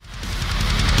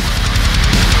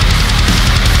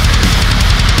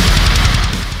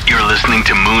listening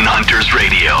to Moon Hunters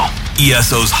Radio,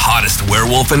 ESO's hottest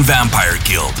werewolf and vampire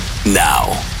guild.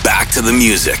 Now, back to the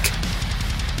music.